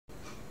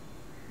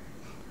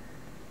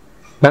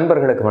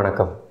நண்பர்களுக்கு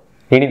வணக்கம்.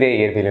 இனிதே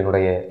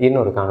இயற்பியலினுடைய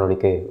இன்னொரு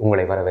காணொளிக்கு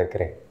உங்களை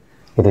வரவேற்கிறேன்.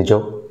 இது ஜோ.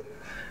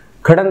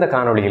 கடந்த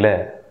காணொளியில்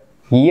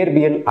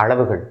இயற்பியல்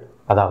அளவுகள்,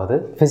 அதாவது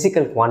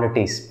ஃபிசிக்கல்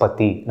குவான்டிட்டிஸ்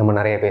பற்றி நம்ம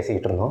நிறைய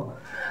பேசிக்கிட்டு இருந்தோம்.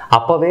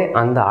 அப்போவே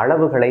அந்த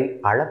அளவுகளை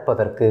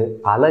அளப்பதற்கு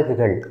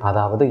அலகுகள்,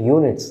 அதாவது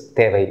யூனிட்ஸ்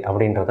தேவை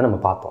அப்படின்றத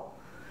நம்ம பார்த்தோம்.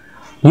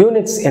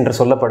 யூனிட்ஸ் என்று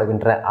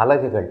சொல்லப்படுகின்ற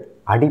அலகுகள்,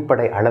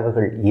 அடிப்படை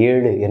அளவுகள்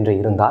 7 என்று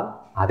இருந்தால்,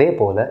 அதே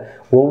போல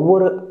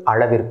ஒவ்வொரு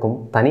அளவிற்கும்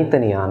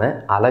தனித்தனியான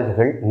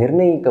அலகுகள்,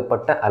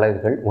 நிர்ணயிக்கப்பட்ட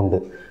அலகுகள் உண்டு.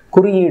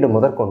 குறியீடு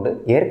முதற்கொண்டு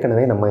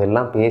ஏற்கனவே நம்ம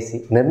எல்லாம் பேசி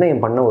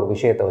நிர்ணயம் பண்ண ஒரு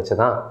விஷயத்தை வச்சு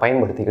தான்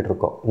பயன்படுத்திக்கிட்டு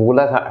இருக்கோம்,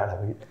 உலக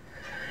அளவில்.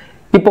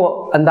 இப்போது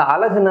அந்த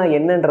அலகுனா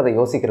என்னன்றதை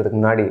யோசிக்கிறதுக்கு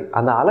முன்னாடி,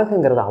 அந்த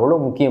அலகுங்கிறது அவ்வளோ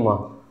முக்கியமா?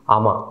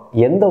 ஆமாம்.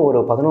 எந்த ஒரு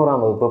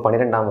 11ஆம் வகுப்பு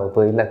 12ஆம்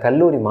வகுப்பு இல்லை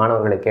கல்லூரி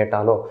மாணவர்களை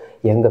கேட்டாலோ,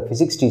 எங்கள்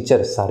ஃபிசிக்ஸ்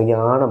டீச்சர்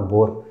சரியான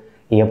போர்,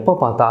 எப்போ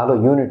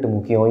பார்த்தாலும் யூனிட்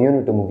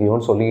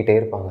முக்கியம்னு சொல்லிக்கிட்டே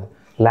இருப்பாங்க.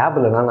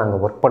 லேபிலலாம்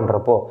நாங்கள் ஒர்க்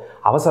பண்ணுறப்போ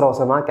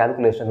அவசரமாக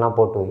கேல்குலேஷன்லாம்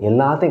போட்டு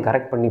எல்லாத்தையும்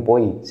கரெக்ட் பண்ணி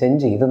போய்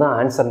செஞ்சு இதுதான்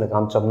ஆன்சர்னு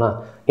காமிச்சோம்னா,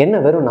 என்ன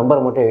வெறும்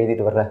நம்பரை மட்டும்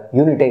எழுதிட்டு வர்ற,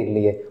 யூனிட்டே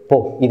இல்லையே, போ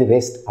இது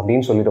வேஸ்ட்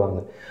அப்படின்னு சொல்லிடுவாங்க.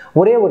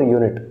 ஒரே ஒரு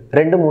யூனிட்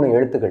 2-3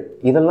 எழுத்துக்கள்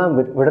இதெல்லாம்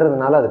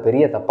விடுறதுனால அது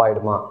பெரிய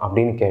தப்பாயிடுமா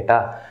அப்படின்னு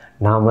கேட்டால்,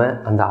 நாம்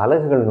அந்த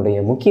அலகுகளினுடைய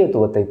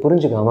முக்கியத்துவத்தை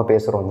புரிஞ்சுக்காமல்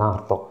பேசுகிறோம் தான்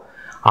அர்த்தம்.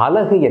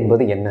 அலகு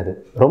என்பது என்னது?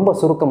 ரொம்ப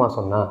சுருக்கமாக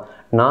சொன்னால்,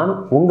 நான்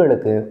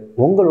உங்களுக்கு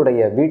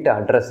உங்களுடைய வீட்டு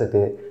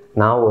அட்ரஸுக்கு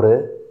நான் ஒரு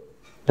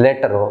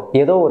லெட்டரோ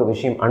ஏதோ ஒரு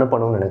விஷயம்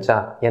அனுப்பணும்னு நினச்சா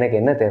எனக்கு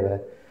என்ன தேவை?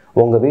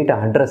 உங்கள் வீட்டு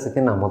அட்ரஸுக்கு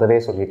நான் முதவே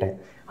சொல்லிட்டேன்.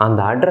 அந்த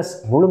அட்ரஸ்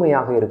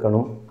முழுமையாக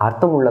இருக்கணும்,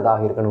 அர்த்தம்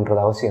உள்ளதாக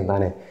இருக்கணுன்றது அவசியம்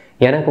தானே.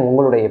 எனக்கு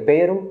உங்களுடைய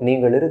பெயரும்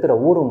நீங்கள் இருக்கிற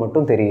ஊரும்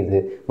மட்டும்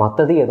தெரியுது,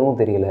 மற்றது எதுவும்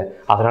தெரியல.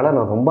 அதனால்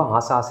நான் ரொம்ப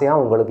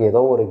ஆசையாக உங்களுக்கு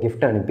ஏதோ ஒரு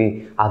கிஃப்ட் அனுப்பி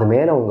அது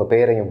மேலே உங்கள்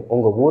பெயரையும்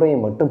உங்கள்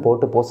ஊரையும் மட்டும்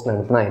போட்டு போஸ்ட்டில்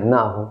அனுப்புனா என்ன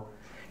ஆகும்?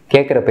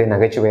 கேட்குறப்பே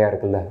நகைச்சுவையாக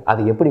இருக்குல்ல,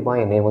 அது எப்படிப்பா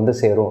என்னை வந்து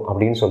சேரும்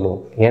அப்படின்னு சொல்லுவோம்.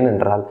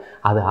 ஏனென்றால்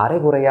அது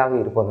அரைகுறையாக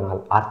இருப்பதனால்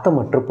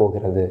அர்த்தமற்று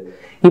போகிறது.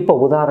 இப்போ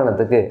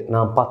உதாரணத்துக்கு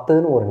நான்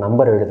 10ன்னு ஒரு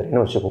நம்பர்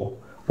எழுதுறேன்னு வச்சுக்குவோம்.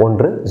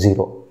 1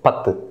 0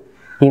 10.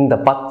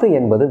 இந்த 10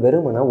 என்பது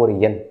வெறுமன ஒரு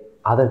எண்.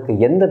 அதற்கு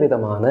எந்த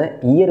விதமான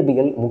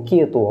இயற்பியல்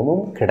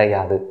முக்கியத்துவமும்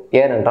கிடையாது.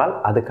 ஏனென்றால்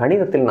அது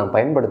கணிதத்தில் நாம்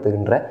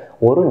பயன்படுத்துகின்ற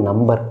ஒரு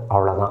நம்பர்,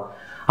 அவ்வளோதான்.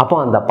 அப்போ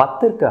அந்த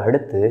 10ற்கு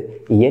அடுத்து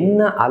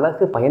என்ன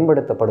அலகு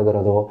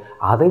பயன்படுத்தப்படுகிறதோ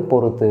அதை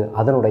பொறுத்து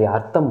அதனுடைய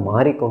அர்த்தம்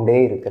மாறிக்கொண்டே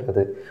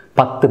இருக்கிறது.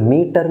 10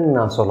 மீட்டர்னு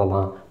நான்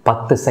சொல்லலாம்,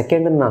 10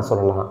 செகண்டுன்னு நான்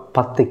சொல்லலாம்,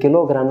 10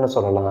 கிலோகிராம்னு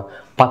சொல்லலாம்,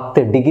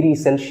 10 டிகிரி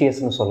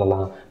செல்சியஸ்னு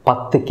சொல்லலாம்,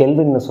 10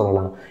 கெல்வின்னு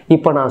சொல்லலாம்.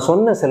 இப்போ நான்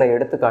சொன்ன சில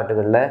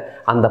எடுத்துக்காட்டுகளில்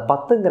அந்த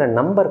 10ங்கிற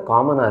நம்பர்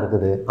காமனாக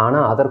இருக்குது.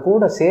 ஆனால்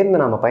அதற்கூட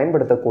சேர்ந்து நாம்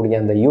பயன்படுத்தக்கூடிய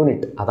அந்த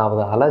யூனிட்,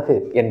 அதாவது அலகு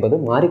என்பது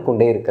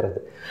மாறிக்கொண்டே இருக்கிறது.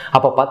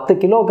 அப்போ 10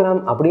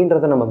 கிலோகிராம்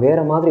அப்படின்றத நம்ம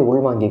வேறு மாதிரி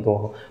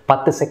உள்வாங்கிக்குவோம்,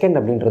 10 செகண்ட்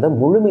அப்படின்றத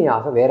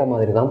முழுமையாக வேறு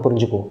மாதிரி தான்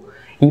புரிஞ்சுக்குவோம்.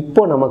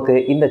 இப்போ நமக்கு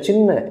இந்த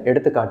சின்ன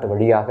எடுத்துக்காட்டு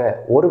வழியாக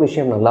ஒரு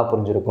விஷயம் நல்லா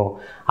புரிஞ்சிருக்கும்.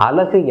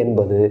 அலகு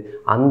என்பது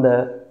அந்த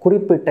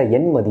குறிப்பிட்ட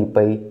எண்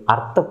மதிப்பை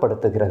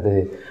அர்த்தப்படுத்துகிறது.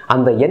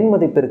 அந்த எண்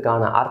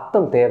மதிப்பிற்கான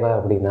அர்த்தம் தேவை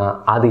அப்படின்னா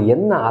அது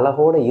என்ன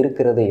அலகோடு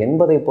இருக்கிறது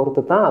என்பதை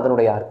பொறுத்து தான்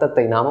அதனுடைய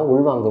அர்த்தத்தை நாம்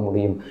உள்வாங்க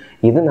முடியும்.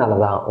 இதனால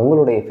தான்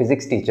உங்களுடைய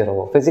ஃபிசிக்ஸ் டீச்சரோ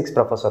ஃபிசிக்ஸ்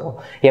ப்ரொஃபஸரோ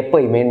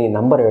எப்போயுமே நீ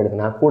நம்பர்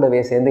எழுதுனா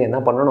கூடவே சேர்ந்து என்ன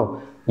பண்ணணும்,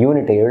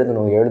 யூனிட்டை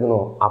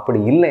எழுதணும்.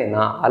 அப்படி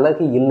இல்லைன்னா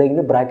அலகு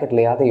இல்லைன்னு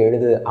ப்ராக்கெட்லையாவது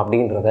எழுது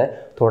அப்படின்றத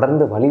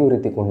தொடர்ந்து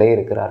வலியுறுத்தி கொண்டே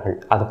இருக்கிறார்கள்.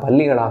 அது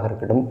பள்ளிகளாக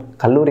இருக்கட்டும்,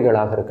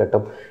 கல்லூரிகளாக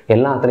இருக்கட்டும்,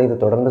 எல்லாத்துலேயும்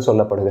இது தொடர்ந்து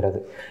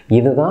சொல்லப்படுகிறது.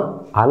 இதுதான்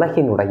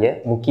அலகினுடைய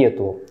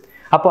முக்கியத்துவம்.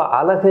 அப்போ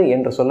அலகு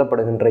என்று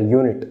சொல்லப்படுகின்ற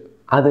யூனிட்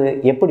அது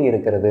எப்படி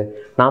இருக்கிறது?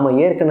 நாம்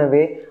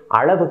ஏற்கனவே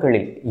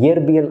அளவுகளில்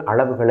இயற்பியல்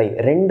அளவுகளை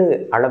 2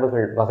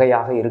 அளவுகள்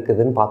வகையாக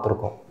இருக்குதுன்னு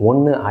பார்த்துருக்கோம்.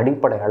 ஒன்று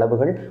அடிப்படை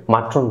அளவுகள்,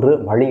 மற்றொன்று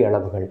வழி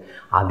அளவுகள்.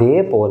 அதே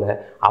போல்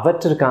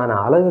அவற்றிற்கான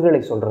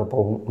அலகுகளை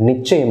சொல்கிறப்பவும்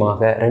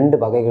நிச்சயமாக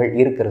 2 வகைகள்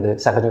இருக்கிறது,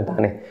 சகஜம்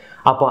தானே.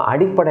 அப்போ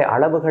அடிப்படை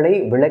அளவுகளை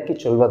விளக்கி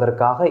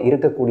சொல்வதற்காக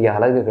இருக்கக்கூடிய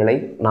அலகுகளை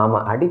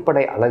நாம்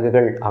அடிப்படை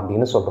அலகுகள்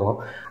அப்படின்னு சொல்கிறோம்.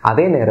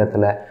 அதே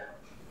நேரத்தில்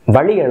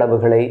வழி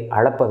அளவுகளை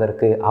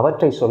அளப்பதற்கு,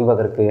 அவற்றை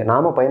சொல்வதற்கு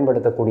நாம்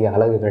பயன்படுத்தக்கூடிய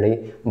அலகுகளை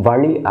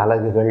வழி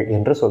அலகுகள்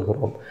என்று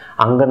சொல்கிறோம்.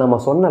 அங்கே நம்ம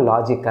சொன்ன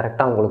லாஜிக்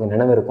கரெக்டாக உங்களுக்கு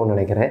நினைவிருக்கும்னு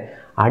நினைக்கிறேன்.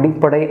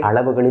 அடிப்படை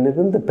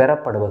அளவுகளிலிருந்து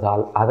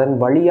பெறப்படுவதால், அதன்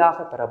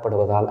வழியாக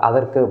பெறப்படுவதால்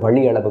அதற்கு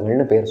வழி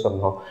அளவுகள்னு பேர்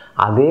சொன்னோம்.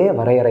 அதே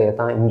வரையறையை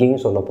தான்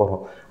இங்கேயும் சொல்ல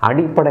போகிறோம்.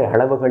 அடிப்படை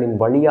அளவுகளின்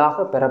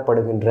வழியாக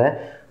பெறப்படுகின்ற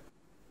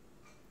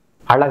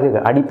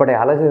அலகுகள், அடிப்படை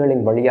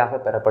அலகுகளின் வழியாக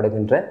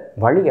பெறப்படுகின்ற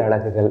வழி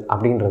அலகுகள்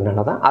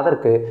அப்படின்றதுனால தான்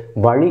அதற்கு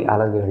வழி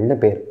அலகுகள்னு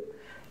பேர்.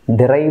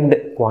 டிரைவ்டு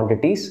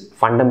குவான்டிட்டிஸ்,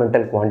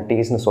 ஃபண்டமெண்டல்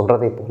குவான்டிட்டிஸ்னு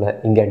சொல்கிறதை போல்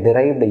இங்கே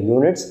டிரைவ்டு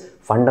யூனிட்ஸ்,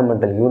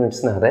 ஃபண்டமெண்டல்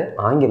யூனிட்ஸ்னு அதை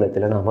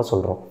ஆங்கிலத்தில் நாம்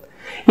சொல்கிறோம்.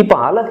 இப்போ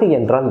அலகு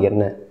என்றால்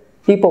என்ன?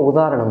 இப்போ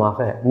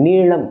உதாரணமாக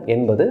நீளம்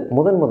என்பது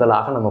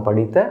முதலாக நம்ம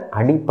படித்த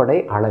அடிப்படை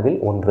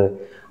அளவில் ஒன்று.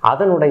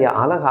 அதனுடைய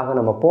அலகாக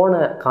நம்ம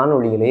போன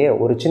காணொளியிலேயே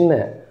ஒரு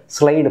சின்ன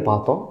ஸ்லைடு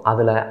பார்த்தோம்.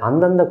 அதில்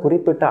அந்தந்த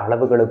குறிப்பிட்ட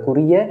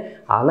அளவுகளுக்குரிய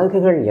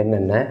அலகுகள்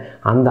என்னென்ன,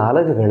 அந்த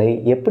அலகுகளை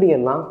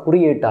எப்படியெல்லாம்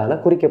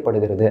குறியீட்டால்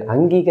குறிக்கப்படுகிறது,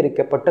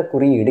 அங்கீகரிக்கப்பட்ட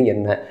குறியீடு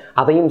என்ன,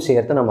 அதையும்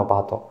சேர்த்து நம்ம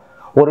பார்த்தோம்.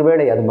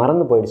 ஒருவேளை அது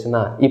மறந்து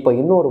போயிடுச்சுன்னா இப்போ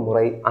இன்னொரு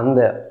முறை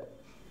அந்த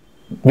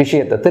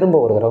விஷயத்தை திரும்ப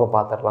ஒரு தடவை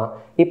பார்த்துடலாம்.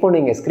 இப்போ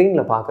நீங்கள்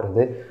ஸ்க்ரீனில்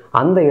பார்க்குறது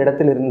அந்த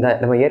இடத்துல இருந்த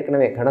நம்ம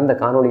ஏற்கனவே கடந்த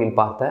காணொளியில்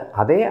பார்த்த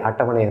அதே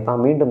அட்டவணையை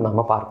தான் மீண்டும்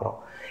நாம் பார்க்குறோம்.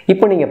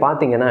 இப்போ நீங்கள்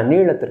பார்த்தீங்கன்னா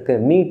நீளத்திற்கு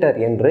மீட்டர்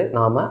என்று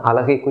நாம்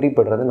அலகை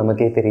குறிப்பிடுறது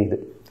நமக்கே தெரியுது.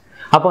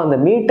 அப்போ அந்த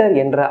மீட்டர்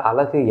என்ற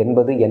அலகு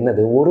என்பது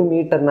என்னது? 1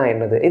 மீட்டர்னா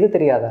என்னது? இது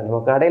தெரியாதா? நம்ம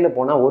கடையில்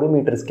போனால் 1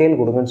 மீட்டர் ஸ்கேல்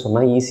கொடுங்கன்னு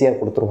சொன்னால் ஈஸியாக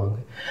கொடுத்துருவாங்க.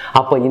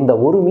 அப்போ இந்த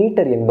 1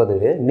 மீட்டர் என்பது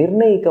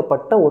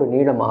நிர்ணயிக்கப்பட்ட ஒரு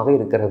நீளமாக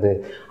இருக்கிறது.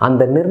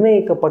 அந்த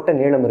நிர்ணயிக்கப்பட்ட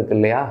நீளம் இருக்கு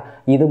இல்லையா,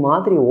 இது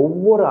மாதிரி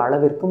ஒவ்வொரு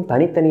அளவிற்கும்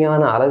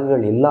தனித்தனியான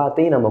அலகுகள்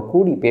எல்லாத்தையும் நம்ம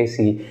கூடி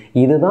பேசி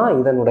இதுதான்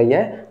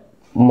இதனுடைய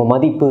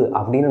மதிப்பு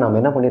அப்படின்னு நம்ம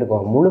என்ன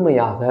பண்ணியிருக்கோம்,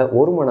 முழுமையாக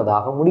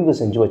ஒருமனதாக முடிவு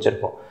செஞ்சு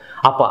வச்சுருக்கோம்.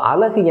 அப்போ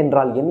அலகு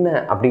என்றால் என்ன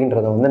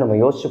அப்படின்றத நம்ம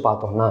யோசித்து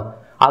பார்த்தோம்னா,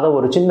 அதை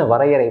ஒரு சின்ன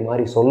வரையறை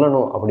மாதிரி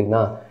சொல்லணும் அப்படின்னா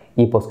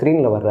இப்போ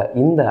ஸ்க்ரீனில் வர்ற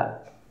இந்த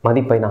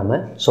மதிப்பை நாம்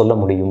சொல்ல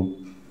முடியும்.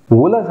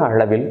 உலக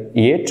அளவில்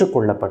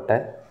ஏற்றுக்கொள்ளப்பட்ட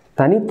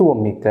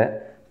தனித்துவம் மிக்க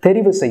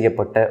தெரிவு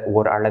செய்யப்பட்ட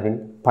ஓர் அளவின்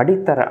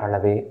படித்தர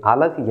அளவே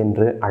அலகு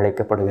என்று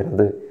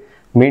அழைக்கப்படுகிறது.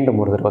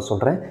 மீண்டும் ஒரு தடவை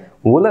சொல்கிறேன்.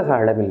 உலக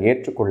அளவில்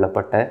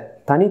ஏற்றுக்கொள்ளப்பட்ட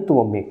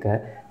தனித்துவம்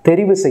மிக்க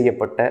தெரிவு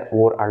செய்யப்பட்ட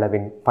ஓர்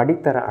அளவின்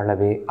படித்தர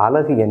அளவே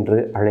அலகு என்று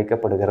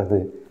அழைக்கப்படுகிறது.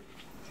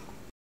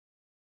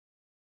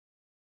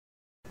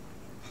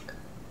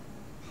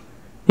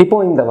 இப்போ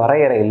இந்த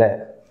வரையறையில்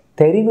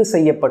தெரிவு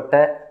செய்யப்பட்ட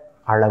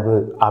அளவு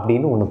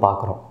அப்படின்னு ஒன்று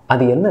பார்க்குறோம்.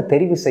 அது என்ன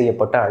தெரிவு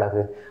செய்யப்பட்ட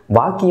அழகு?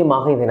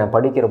 வாக்கியமாக இதை நான்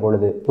படிக்கிற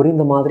பொழுது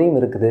புரிந்த மாதிரியும்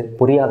இருக்குது,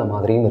 புரியாத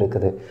மாதிரியும்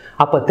இருக்குது.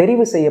 அப்போ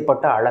தெரிவு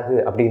செய்யப்பட்ட அழகு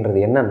அப்படின்றது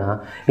என்னன்னா,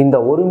 இந்த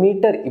 1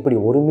 மீட்டர் இப்படி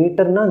 1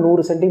 மீட்டர்னா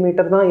 100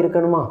 சென்டிமீட்டர் தான்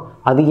இருக்கணுமா?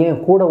 அது ஏன்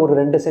கூட ஒரு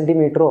 2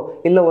 சென்டிமீட்டரோ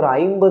இல்லை ஒரு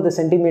 50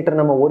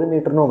 சென்டிமீட்டர் நம்ம 1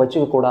 மீட்டர்னோ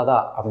வச்சுக்க கூடாதா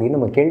அப்படின்னு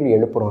நம்ம கேள்வி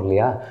எழுப்புறோம்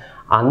இல்லையா?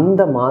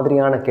 அந்த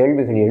மாதிரியான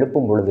கேள்விகள்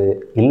எழுப்பும் பொழுது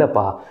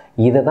இல்லைப்பா,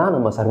 இதை தான்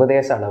நம்ம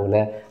சர்வதேச அளவில்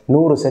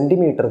 100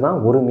 சென்டிமீட்டர் தான்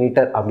 1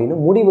 மீட்டர் அப்படின்னு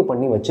முடிவு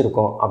பண்ணி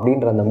வச்சுருக்கோம்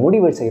அப்படின்ற அந்த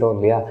முடிவை செய்கிறோம்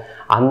இல்லையா?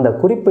 அந்த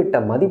குறிப்பிட்ட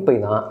மதிப்பை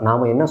தான்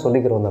நாம் என்ன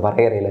சொல்லிக்கிறோம், அந்த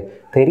வரையறையில்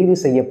தெரிவு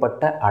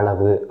செய்யப்பட்ட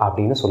அளவு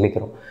அப்படின்னு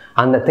சொல்லிக்கிறோம்.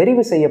 அந்த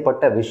தெரிவு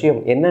செய்யப்பட்ட விஷயம்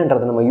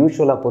என்னன்றதை நம்ம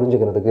யூஸ்வலாக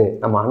புரிஞ்சுக்கிறதுக்கு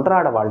நம்ம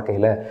அன்றாட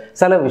வாழ்க்கையில்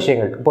சில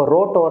விஷயங்கள், இப்போ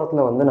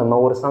ரோட்டோரத்தில் நம்ம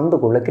ஒரு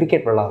சந்துக்குள்ளே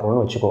கிரிக்கெட்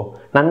விளாட்றோன்னு வச்சுக்கோ,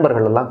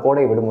 நண்பர்கள் எல்லாம்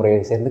கோடை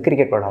விடுமுறையை சேர்ந்து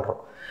கிரிக்கெட்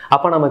விளாட்றோம்.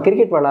 அப்போ நம்ம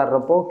கிரிக்கெட்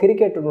விளையாடுறப்போ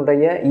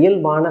கிரிக்கெட்டினுடைய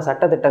இயல்பான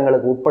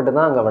சட்டத்திட்டங்களுக்கு உட்பட்டு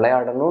தான் அங்கே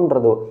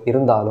விளையாடணுன்றது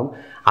இருந்தாலும்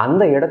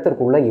அந்த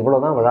இடத்திற்குள்ளே இவ்வளோ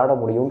தான் விளையாட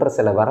முடியுன்ற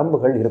சில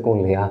வரம்புகள் இருக்கும்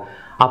இல்லையா?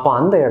 அப்போ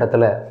அந்த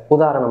இடத்துல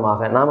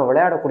உதாரணமாக நாம்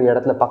விளையாடக்கூடிய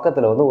இடத்துல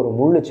பக்கத்தில் ஒரு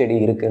முள்ளு செடி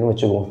இருக்குதுன்னு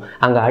வச்சுக்குவோம்.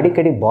 அங்கே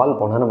அடிக்கடி பால்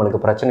போனால் நம்மளுக்கு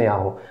பிரச்சனை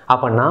ஆகும்.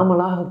 அப்போ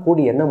நாமளாக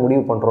கூடி என்ன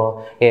முடிவு பண்ணுறோம்,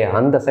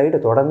 அந்த சைடு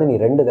தொடர்ந்து நீ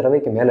 2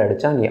 தடவைக்கு மேலே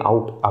அடித்தா நீ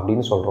அவுட்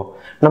அப்படின்னு சொல்கிறோம்.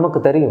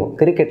 நமக்கு தெரியும்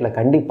கிரிக்கெட்டில்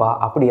கண்டிப்பாக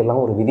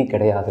அப்படியெல்லாம் ஒரு விதி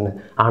கிடையாதுன்னு.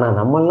 ஆனால்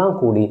நம்மெல்லாம்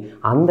கூடி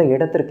அந்த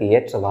இடத்திற்கு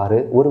ஏற்றவாறு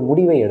ஒரு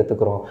முடிவை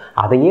எடுத்துக்கிறோம்,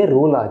 அதையே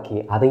ரூல் ஆக்கி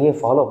அதையே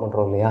ஃபாலோ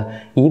பண்ணுறோம் இல்லையா?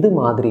 இது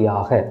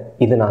மாதிரியாக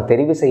இது நான்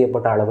தெரிவு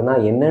செய்யப்பட்ட அளவுனா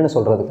என்னன்னு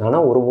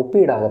சொல்கிறதுக்கான ஒரு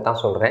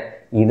ஒப்பீடாகத்தான் சொல்கிறேன்.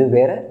 இது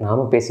வேற,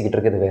 நாம் பேசிக்கிட்டு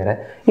இருக்கிறது வேற.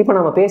 இப்போ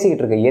நம்ம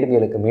பேசிக்கிட்டு இருக்க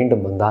இயற்பியலுக்கு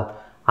மீண்டும் வந்தால்,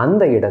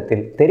 அந்த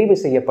இடத்தில் தெரிவு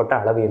செய்யப்பட்ட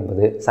அளவு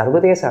என்பது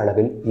சர்வதேச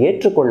அளவில்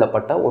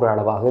ஏற்றுக்கொள்ளப்பட்ட ஒரு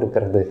அளவாக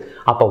இருக்கிறது.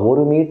 அப்போ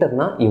 1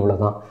 மீட்டர்னா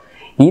இவ்வளோதான்.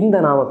 இந்த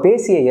நாம்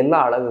பேசிய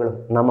எல்லா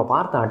அலகுகளும், நம்ம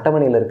பார்த்த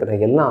அட்டவணையில் இருக்கிற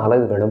எல்லா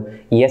அலகுகளும்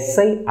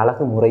SI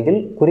அலகு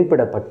முறையில்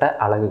குறிப்பிடப்பட்ட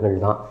அலகுகள்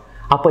தான்.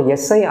 அப்போ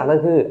SI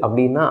அலகு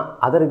அப்படின்னா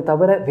அதற்கு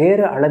தவிர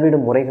வேறு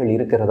அளவிடும் முறைகள்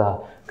இருக்கிறதா?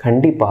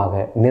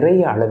 கண்டிப்பாக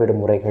நிறைய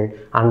அளவிடும் முறைகள்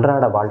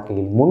அன்றாட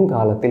வாழ்க்கையில்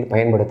முன்காலத்தில்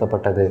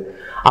பயன்படுத்தப்பட்டது.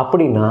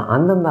 அப்படின்னா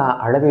அந்தந்த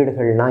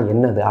அளவீடுகள்லாம்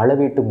என்னது,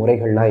 அளவீட்டு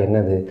முறைகள்லாம்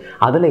என்னது,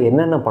 அதில்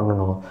என்னென்ன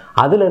பண்ணணும்,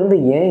 அதிலிருந்து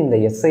ஏன் இந்த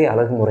SI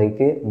அலகு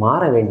முறைக்கு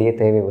மாற வேண்டிய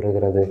தேவை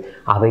வருகிறது,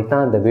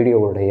 அதைத்தான் இந்த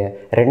வீடியோவுடைய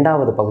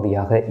 2வது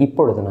பகுதியாக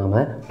இப்பொழுது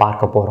நாம்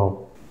பார்க்க போகிறோம்.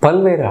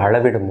 பல்வேறு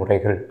அளவிடும்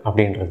முறைகள்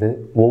அப்படின்றது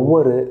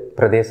ஒவ்வொரு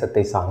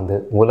பிரதேசத்தை சார்ந்து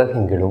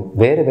உலகெங்கிலும்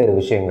வேறு வேறு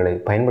விஷயங்களை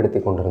பயன்படுத்தி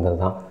கொண்டிருந்தது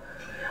தான்.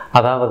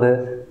 அதாவது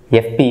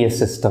FPS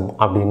சிஸ்டம்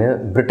அப்படின்னு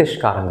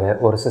பிரிட்டிஷ்காரங்க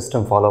ஒரு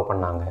சிஸ்டம் ஃபாலோ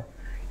பண்ணாங்க.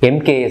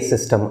 MKS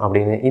சிஸ்டம்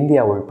அப்படின்னு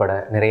இந்தியா உள்பட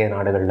நிறைய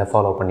நாடுகளில்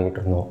ஃபாலோ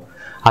பண்ணிக்கிட்டு இருந்தோம்.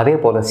 அதே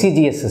போல்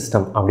CGS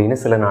சிஸ்டம் அப்படின்னு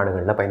சில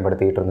நாடுகளில்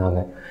பயன்படுத்திக்கிட்டு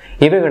இருந்தாங்க.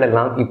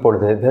 இவைகளெல்லாம்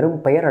இப்பொழுது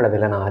வெறும்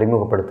பெயரளவில் நான்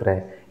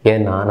அறிமுகப்படுத்துகிறேன்.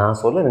 ஏன்னா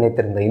நான் சொல்ல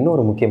நினைத்திருந்த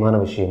இன்னொரு முக்கியமான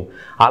விஷயம்,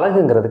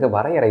 அழகுங்கிறதுக்கு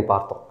வரையறை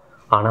பார்த்தோம்.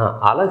 ஆனால்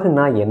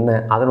அழகுனா என்ன,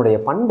 அதனுடைய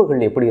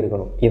பண்புகள் எப்படி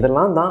இருக்கணும்,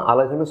 இதெல்லாம் தான்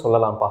அழகுன்னு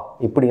சொல்லலாம்ப்பா,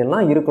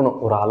 இப்படியெல்லாம் இருக்கணும்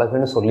ஒரு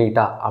அழகுன்னு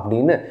சொல்லிட்டா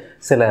அப்படின்னு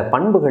சில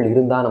பண்புகள்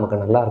இருந்தால்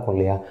நமக்கு நல்லா இருக்கும்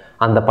இல்லையா?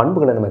 அந்த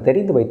பண்புகளை நம்ம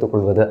தெரிந்து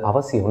வைத்துக்கொள்வது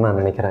அவசியம்னு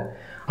நான் நினைக்கிறேன்.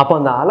 அப்போ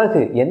அந்த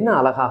அழகு என்ன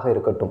அழகாக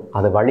இருக்கட்டும்,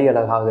 அது வழி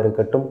அழகாக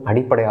இருக்கட்டும்,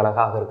 அடிப்படை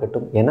அழகாக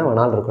இருக்கட்டும், என்ன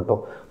வேணாலும்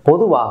இருக்கட்டும்,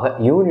 பொதுவாக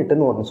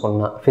யூனிட்டுன்னு ஒன்று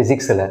சொன்னால்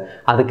ஃபிசிக்ஸில்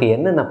அதுக்கு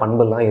என்னென்ன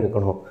பண்பெல்லாம்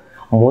இருக்கணும்?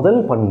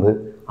 முதல் பண்பு,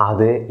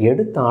 அது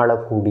எடுத்து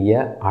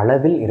ஆளக்கூடிய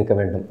அளவில் இருக்க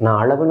வேண்டும். நான்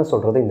அளவுன்னு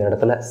சொல்கிறது இந்த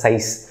இடத்துல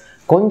சைஸ்,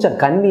 கொஞ்சம்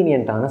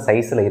கன்வீனியண்ட்டான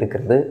சைஸில்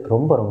இருக்கிறது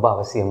ரொம்ப ரொம்ப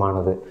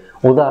அவசியமானது.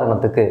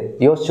 உதாரணத்துக்கு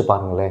யோசிச்சு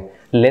பாருங்களேன்,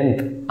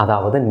 லென்த்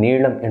அதாவது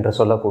நீளம் என்று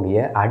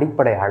சொல்லக்கூடிய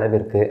அடிப்படை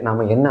அளவிற்கு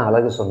நாம் என்ன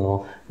அலகு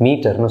சொன்னோம்,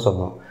 மீட்டர்னு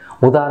சொன்னோம்.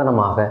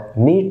 உதாரணமாக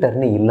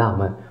மீட்டர்னு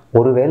இல்லாமல்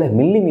ஒருவேளை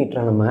மில்லி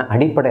மீட்டரை நம்ம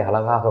அடிப்படை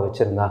அழகாக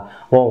வச்சுருந்தா,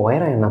 உன்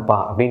உயரம் என்னப்பா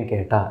அப்படின்னு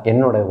கேட்டால்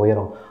என்னோடய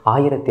உயரம்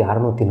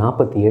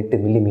 1648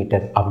 மில்லி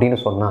மீட்டர் அப்படின்னு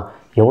சொன்னால்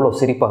எவ்வளோ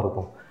சிரிப்பாக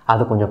இருக்கும்.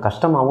 அது கொஞ்சம்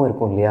கஷ்டமாகவும்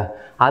இருக்கும் இல்லையா?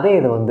 அதே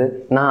இது வந்து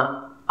நான்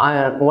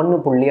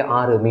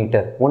 1.6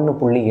 மீட்டர்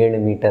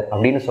 1.7 மீட்டர்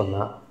அப்படின்னு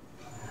சொன்னால்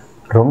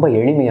ரொம்ப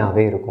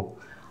எளிமையாகவே இருக்கும்.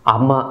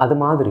 அது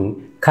மாதிரி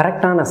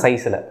கரெக்டான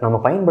சைஸில் நம்ம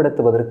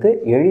பயன்படுத்துவதற்கு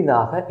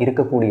எளிதாக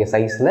இருக்கக்கூடிய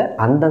சைஸில்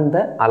அந்தந்த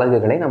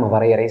அலகுகளை நம்ம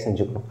வரையறை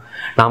செஞ்சுக்கணும்.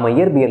 நாம்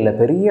இயற்பியலில்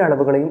பெரிய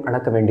அளவுகளையும்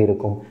அளக்க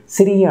வேண்டியிருக்கும்,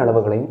 சிறிய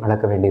அளவுகளையும்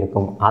அளக்க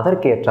வேண்டியிருக்கும்.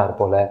 அதற்கேற்றாற்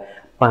போல்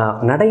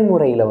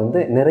நடைமுறையில் வந்து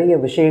நிறைய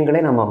விஷயங்களை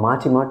நம்ம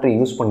மாற்றி மாற்றி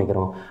யூஸ்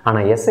பண்ணிக்கிறோம்.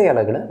 ஆனால் எஸ்ஐ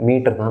அலகில்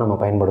மீட்டர் தான் நம்ம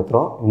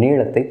பயன்படுத்துகிறோம்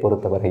நீளத்தை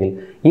பொறுத்தவரையில்.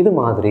 இது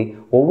மாதிரி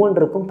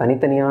ஒவ்வொன்றுக்கும்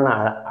தனித்தனியான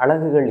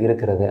அலகுகள்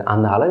இருக்கிறது.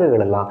 அந்த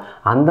அலகுகள் எல்லாம்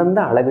அந்தந்த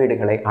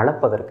அளவீடுகளை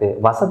அளப்பதற்கு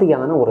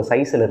வசதியான ஒரு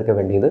சைஸில் இருக்க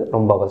வேண்டியது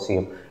ரொம்ப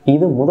அவசியம்.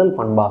 இது முதல்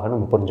பண்பாக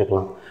நம்ம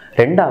புரிஞ்சுக்கலாம்.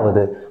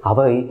 ரெண்டாவது,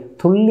 அவை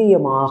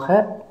துல்லியமாக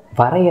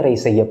வரையறை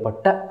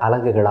செய்யப்பட்ட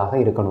அலகுகளாக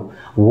இருக்கணும்.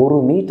 1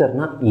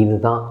 மீட்டர்னால்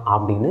இதுதான்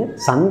அப்படின்னு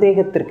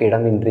சந்தேகத்திற்கு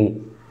இடமின்றி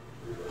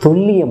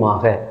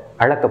துல்லியமாக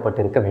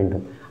அளக்கப்பட்டிருக்க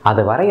வேண்டும்.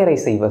 அதை வரையறை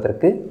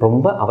செய்வதற்கு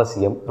ரொம்ப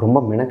அவசியம், ரொம்ப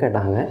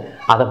மெனக்கெட்டாங்க.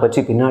 அதை பற்றி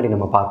பின்னாடி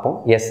நம்ம பார்ப்போம்.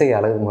 எஸ்ஐ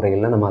அலகு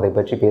முறையில் நம்ம அதை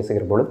பற்றி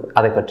பேசுகிற பொழுது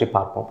அதை பற்றி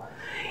பார்ப்போம்.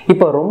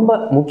 இப்போ ரொம்ப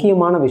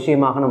முக்கியமான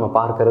விஷயமாக நம்ம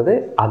பார்க்கறது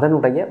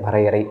அதனுடைய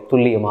வரையறை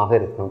துல்லியமாக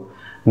இருக்கணும்.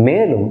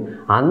 மேலும்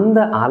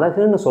அந்த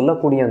அலகுன்னு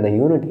சொல்லக்கூடிய அந்த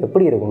யூனிட்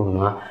எப்படி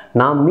இருக்கணும்னா,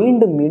 நாம்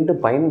மீண்டும்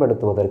மீண்டும்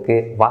பயன்படுத்துவதற்கு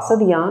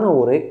வசதியான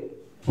ஒரு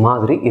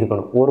மாதிரி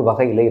இருக்கணும், ஒரு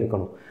வகையில்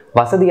இருக்கணும்.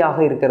 வசதியாக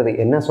இருக்கிறது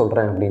என்ன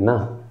சொல்கிறேன் அப்படின்னா,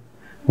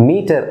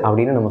 மீட்டர்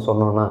அப்படின்னு நம்ம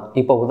சொன்னோம்னா,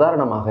 இப்போ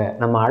உதாரணமாக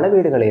நம்ம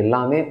அளவீடுகளை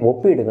எல்லாமே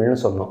ஒப்பீடுகள்னு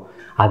சொன்னோம்.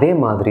 அதே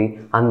மாதிரி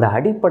அந்த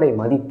அடிப்படை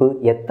மதிப்பு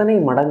எத்தனை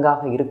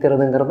மடங்காக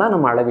இருக்கிறதுங்கிறதா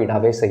நம்ம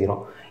அளவீடாகவே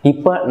செய்கிறோம்.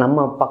 இப்போ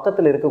நம்ம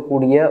பக்கத்தில்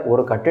இருக்கக்கூடிய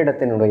ஒரு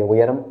கட்டிடத்தினுடைய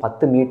உயரம்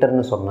 10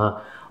 மீட்டர்னு சொன்னால்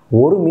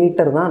 1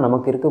 மீட்டர் தான்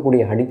நமக்கு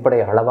இருக்கக்கூடிய அடிப்படை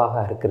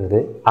அளவாக இருக்கிறது,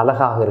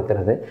 அலகாக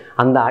இருக்கிறது.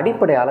 அந்த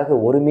அடிப்படை அலகு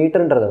 1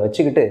 மீட்டர்ன்றதை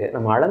வச்சுக்கிட்டு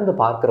நம்ம அளந்து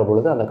பார்க்குற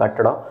பொழுது அந்த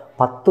கட்டடம்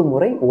 10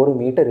 முறை 1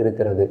 மீட்டர்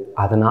இருக்கிறது.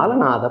 அதனால்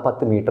நான் அதை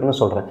 10 மீட்டர்னு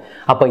சொல்கிறேன்.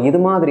 அப்போ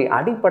இது மாதிரி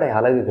அடிப்படை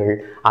அலகுகள்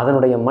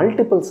அதனுடைய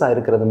மல்டிபிள்ஸாக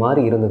இருக்கிறது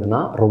மாதிரி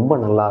இருந்ததுன்னா ரொம்ப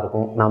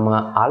நல்லாயிருக்கும்.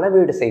 நம்ம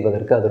அளவீடு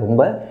செய்வதற்கு அது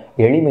ரொம்ப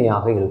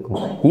எளிமையாக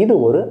இருக்கும். இது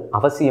ஒரு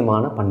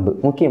அவசியமான பண்பு,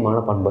 முக்கியமான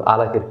பண்பு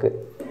அலகிற்கு.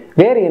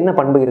 வேறு என்ன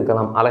பண்பு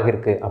இருக்கலாம்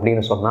அலகிற்கு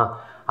அப்படின்னு சொன்னால்,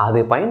 அது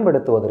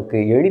பயன்படுத்துவதற்கு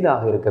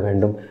எளிதாக இருக்க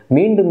வேண்டும்.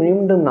 மீண்டும்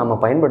மீண்டும்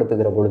நாம்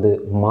பயன்படுத்துகிற பொழுது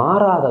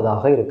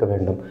மாறாததாக இருக்க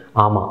வேண்டும்.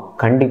 ஆமாம்,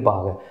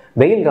 கண்டிப்பாக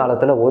வெயில்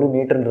காலத்தில் 1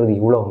 மீட்டர்ன்றது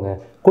இவ்வளோங்க,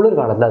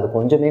 குளிர்காலத்தில் அது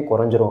கொஞ்சமே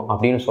குறைஞ்சிரும்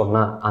அப்படின்னு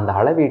சொன்னால் அந்த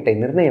அளவீட்டை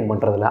நிர்ணயம்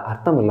பண்ணுறதுல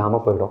அர்த்தம்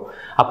இல்லாமல் போயிடும்.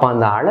 அப்போ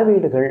அந்த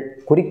அளவீடுகள்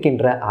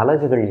குறிக்கின்ற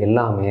அலகுகள்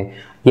எல்லாமே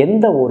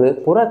எந்த ஒரு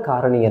புற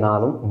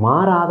காரணியினாலும்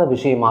மாறாத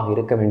விஷயமாக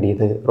இருக்க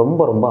வேண்டியது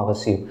ரொம்ப ரொம்ப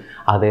அவசியம்.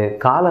 அது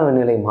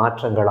காலநிலை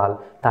மாற்றங்களால்,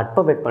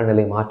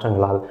 தட்பவெப்பநிலை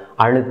மாற்றங்களால்,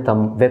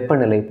 அழுத்தம்,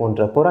 வெப்பநிலை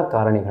போன்ற புற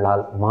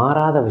காரணிகளால்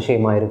மாறாத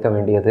விஷயமாக இருக்க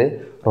வேண்டியது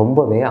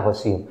ரொம்பவே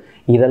அவசியம்.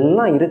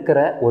 இதெல்லாம் இருக்கிற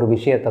ஒரு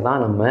விஷயத்தை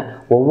தான் நம்ம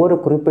ஒவ்வொரு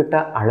குறிப்பிட்ட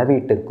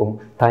அளவீட்டிற்கும்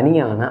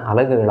தனியான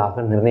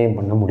அலகுகளாக நிர்ணயம்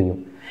பண்ண முடியும்.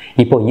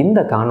 இப்போ இந்த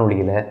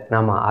காணொளியில்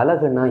நம்ம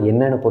அலகுன்னா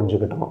என்னென்னு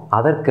புரிஞ்சுக்கிட்டோம்,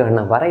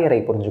 அதற்கான வரையறை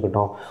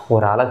புரிஞ்சுக்கிட்டோம்.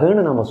 ஒரு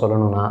அலகுன்னு நம்ம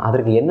சொல்லணும்னா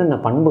அதற்கு என்னென்ன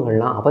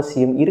பண்புகள்லாம்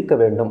அவசியம் இருக்க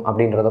வேண்டும்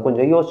அப்படின்றத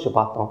கொஞ்சம் யோசித்து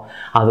பார்த்தோம்.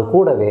 அது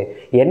கூடவே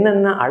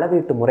என்னென்ன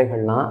அளவீட்டு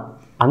முறைகள்லாம்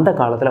அந்த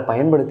காலத்தில்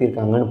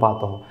பயன்படுத்தியிருக்காங்கன்னு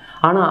பார்த்தோம்.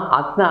 ஆனால்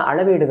அந்த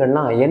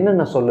அளவீடுகள்லாம்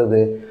என்னென்ன சொல்லுது,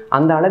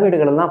 அந்த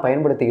அளவீடுகளெல்லாம்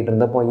பயன்படுத்திக்கிட்டு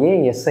இருந்தப்போ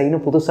ஏன் எஸ்ஐன்னு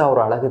புதுசாக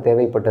ஒரு அலகு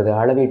தேவைப்பட்டது,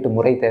 அளவீட்டு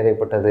முறை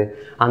தேவைப்பட்டது,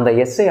 அந்த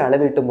எஸ்ஐ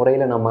அளவீட்டு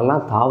முறையில்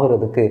நம்மெல்லாம்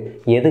தாவுறதுக்கு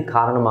எது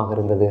காரணமாக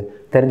இருந்தது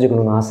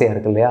தெரிஞ்சுக்கணும்னு ஆசையாக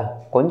இருக்கு இல்லையா?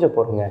 கொஞ்சம்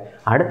பொறுங்க,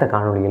 அடுத்த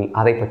காணொளியில்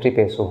அதை பற்றி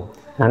பேசுவோம்.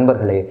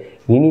 நண்பர்களே,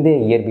 இனிதே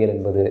இயற்பியல்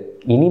என்பது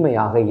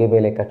இனிமையாக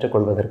இயற்பியலை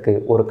கற்றுக்கொள்வதற்கு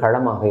ஒரு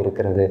களமாக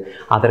இருக்கிறது.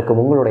 அதற்கு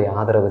உங்களுடைய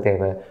ஆதரவு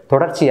தேவை.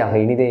 தொடர்ச்சியாக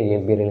இனிதே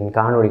இயற்பியலின்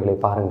காணொளிகளை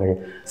பாருங்கள்,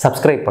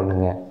 சப்ஸ்கிரைப்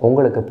பண்ணுங்கள்.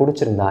 உங்களுக்கு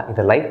பிடிச்சிருந்தா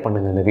இதை லைக்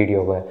பண்ணுங்கள். இந்த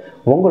வீடியோவை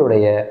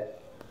உங்களுடைய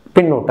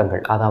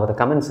பின்னோட்டங்கள், அதாவது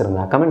கமெண்ட்ஸ்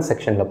இருந்தால் கமெண்ட்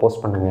செக்ஷனில்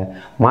போஸ்ட் பண்ணுங்கள்.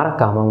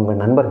 மறக்காமல்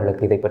உங்கள்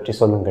நண்பர்களுக்கு இதை பற்றி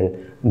சொல்லுங்கள்,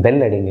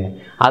 பெல் அடிங்க.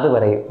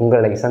 அதுவரை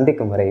உங்களை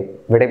சந்திக்கும் வரை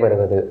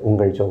விடைபெறுவது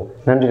உங்கள் ஜோ.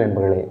 நன்றி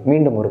நண்பர்களே,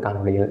 மீண்டும் ஒரு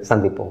காணொளியில்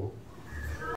சந்திப்போம்.